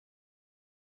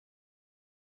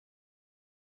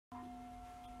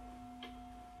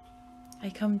I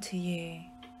come to you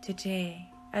today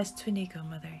as Twin Eagle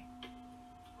Mother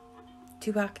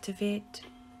to activate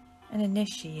and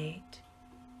initiate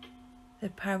the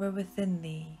power within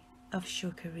thee of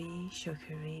Cho-Kei-Rei,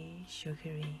 Cho-Kei-Rei,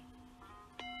 Cho-Kei-Rei.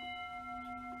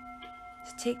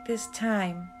 To take this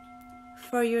time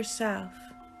for yourself,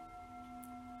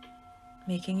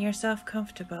 making yourself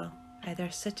comfortable,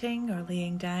 either sitting or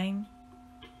laying down,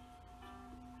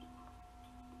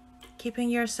 keeping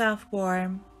yourself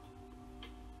warm,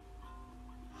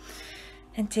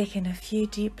 and taking a few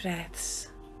deep breaths,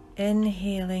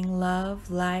 inhaling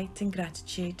love, light and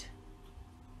gratitude,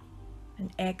 and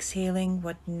exhaling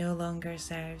what no longer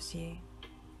serves you.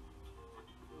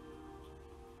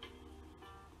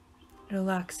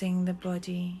 Relaxing the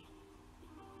body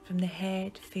from the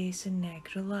head, face and neck.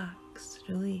 Relax,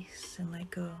 release and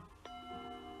let go.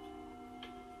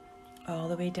 All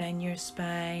the way down your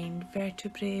spine,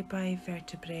 vertebrae by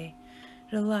vertebrae.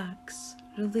 Relax,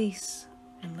 release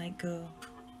and let go.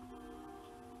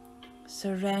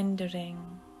 Surrendering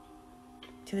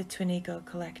to the Twin Eagle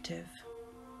Collective,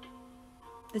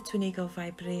 the Twin Eagle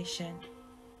vibration,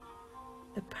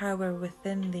 the power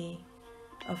within thee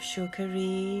of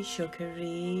Cho-Kei-Rei,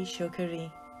 Cho-Kei-Rei,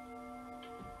 Cho-Kei-Rei.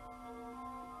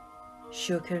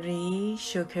 Cho-Kei-Rei,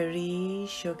 Cho-Kei-Rei,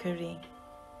 Cho-Kei-Rei.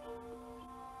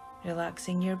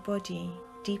 Relaxing your body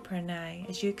deeper now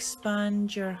as you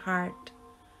expand your heart,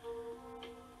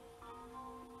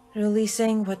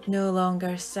 releasing what no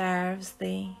longer serves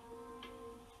thee,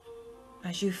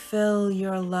 as you fill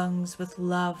your lungs with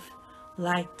love,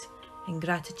 light and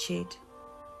gratitude,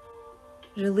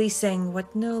 releasing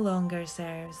what no longer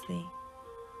serves thee,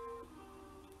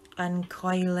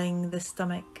 uncoiling the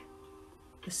stomach,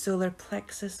 the solar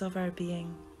plexus of our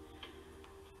being,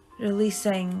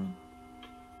 releasing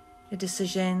the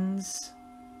decisions,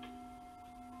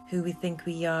 who we think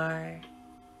we are,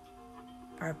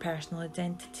 our personal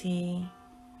identity,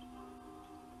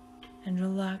 and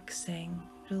relaxing,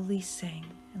 releasing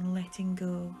and letting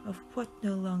go of what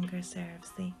no longer serves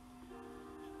thee.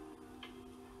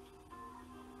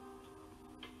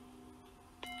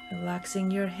 Relaxing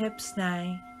your hips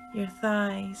now, your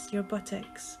thighs, your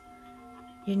buttocks,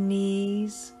 your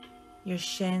knees, your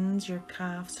shins, your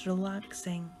calves,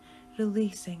 relaxing,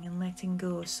 releasing and letting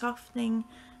go, softening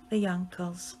the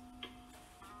ankles,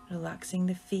 relaxing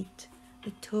the feet,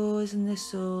 the toes and the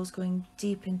soles, going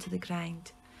deep into the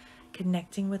ground,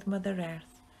 connecting with Mother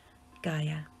Earth,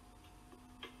 Gaia.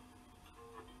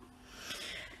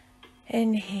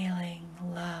 Inhaling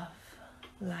love,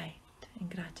 light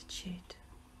and gratitude.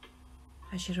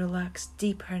 As you relax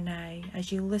deeper now,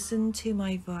 as you listen to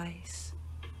my voice,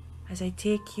 as I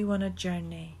take you on a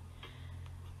journey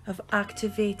of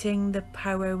activating the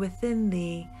power within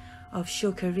thee of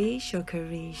Cho-Kei-Rei,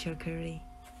 Cho-Kei-Rei, Cho-Kei-Rei.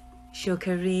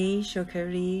 Cho-Kei-Rei,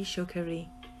 Cho-Kei-Rei, Cho-Kei-Rei.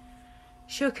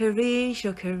 Cho-Kei-Rei,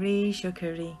 Cho-Kei-Rei,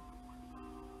 Cho-Kei-Rei.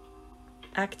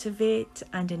 Activate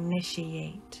and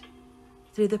initiate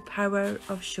through the power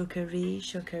of Cho-Kei-Rei,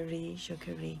 Cho-Kei-Rei,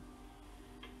 Cho-Kei-Rei.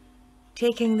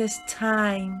 Taking this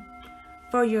time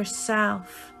for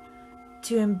yourself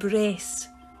to embrace,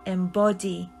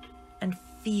 embody and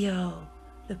feel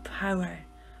the power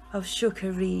of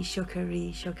Cho-Kei-Rei,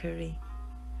 Cho-Kei-Rei, Cho-Kei-Rei.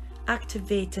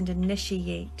 Activate and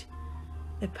initiate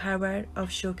the power of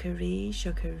Cho-Kei-Rei,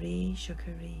 Cho-Kei-Rei,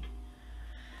 Cho-Kei-Rei.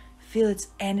 Feel its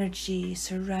energy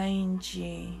surround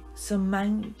you,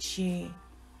 surmount you,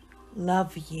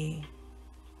 love you.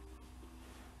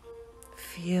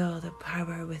 Feel the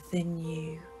power within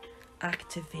you.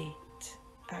 Activate,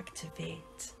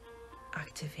 activate,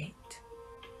 activate.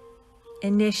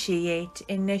 Initiate,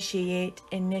 initiate,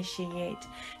 initiate.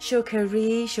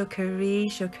 Cho-Kei-Rei, Cho-Kei-Rei,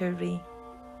 Cho-Kei-Rei.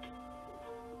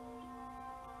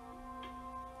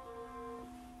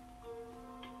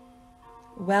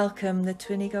 Welcome the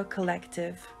Twin Eagle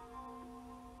Collective.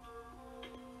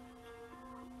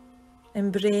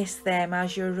 Embrace them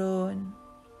as your own.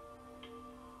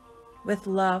 With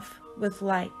love, with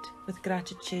light, with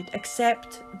gratitude.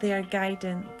 Accept their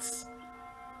guidance,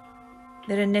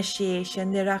 their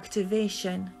initiation, their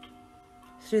activation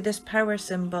through this power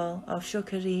symbol of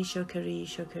Cho-Kei-Rei, Cho-Kei-Rei,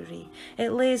 Cho-Kei-Rei.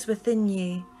 It lays within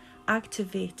you.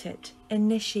 Activate it,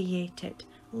 initiate it,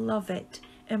 love it,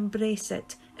 embrace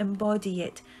it, embody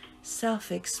it,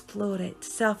 self-explore it,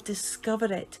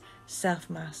 self-discover it,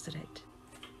 self-master it.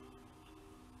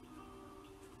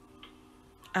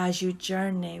 As you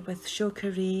journey with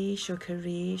Cho-Kei-Rei,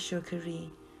 Cho-Kei-Rei,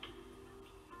 Cho-Kei-Rei,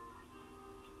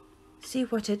 see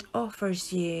what it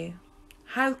offers you.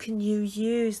 How can you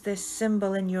use this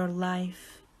symbol in your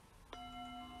life?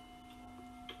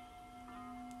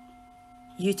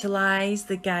 Utilize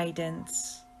the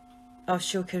guidance of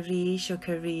Cho-Kei-Rei,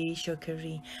 Cho-Kei-Rei,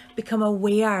 Cho-Kei-Rei. Become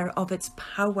aware of its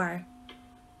power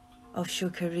of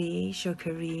Cho-Kei-Rei,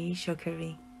 Cho-Kei-Rei,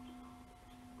 Cho-Kei-Rei.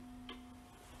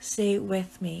 Say it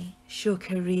with me.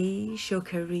 Cho-Kei-Rei,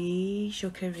 Cho-Kei-Rei,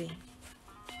 Cho-Kei-Rei.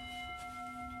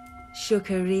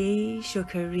 Cho-Kei-Rei,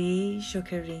 Cho-Kei-Rei,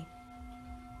 Cho-Kei-Rei.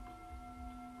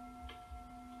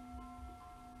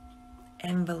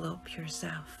 Envelope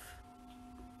yourself.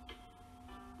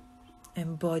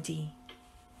 Embody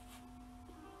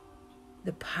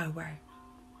the power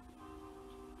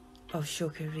of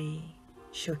Cho-Kei-Rei,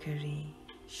 Cho-Kei-Rei,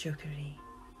 Cho-Kei-Rei.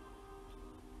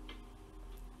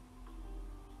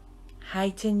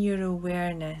 Heighten your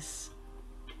awareness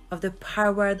of the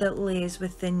power that lays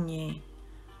within you,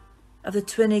 of the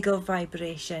twin eagle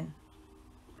vibration,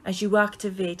 as you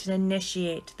activate and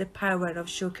initiate the power of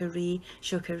Cho-Kei-Rei,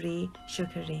 Cho-Kei-Rei,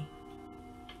 Cho-Kei-Rei.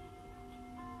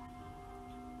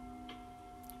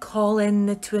 Call in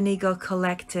the twin eagle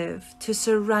collective to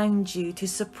surround you, to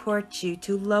support you,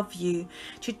 to love you,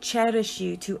 to cherish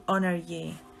you, to honor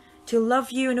you, to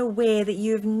love you in a way that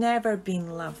you have never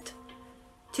been loved,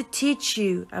 to teach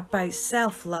you about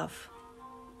self-love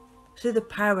through the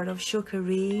power of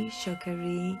Cho-Kei-Rei,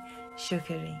 Cho-Kei-Rei,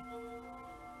 Cho-Kei-Rei.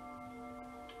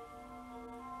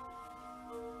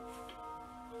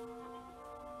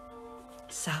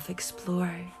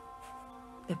 Self-explore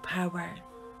the power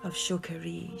of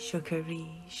Cho-Kei-Rei,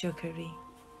 Cho-Kei-Rei, Cho-Kei-Rei.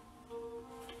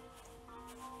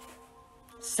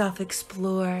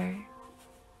 Self-explore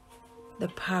the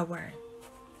power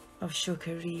of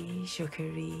Cho-Kei-Rei,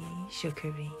 Cho-Kei-Rei,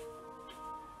 Cho-Kei-Rei.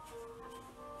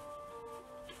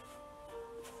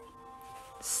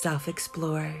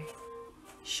 Self-explore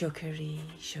Cho-Kei-Rei,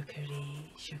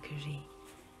 Cho-Kei-Rei, Cho-Kei-Rei.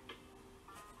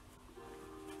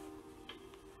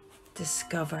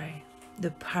 Discover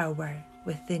the power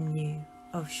within you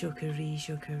of Cho-Kei-Rei,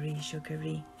 Cho-Kei-Rei,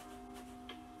 Cho-Kei-Rei.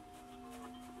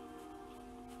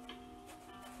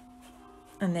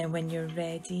 And then when you're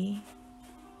ready,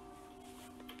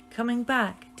 coming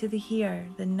back to the here,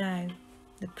 the now,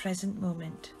 the present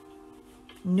moment,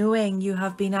 knowing you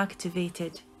have been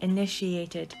activated,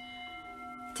 initiated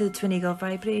to the twin eagle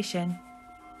vibration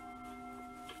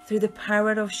through the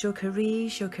power of Cho-Kei-Rei,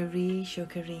 Cho-Kei-Rei,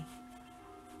 Cho-Kei-Rei.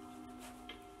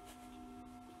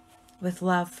 With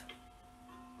love,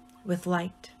 with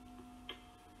light,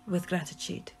 with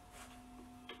gratitude.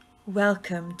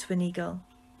 Welcome, twin eagle,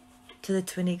 to the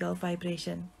twin eagle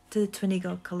vibration, to the twin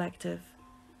eagle collective,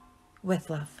 with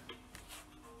love.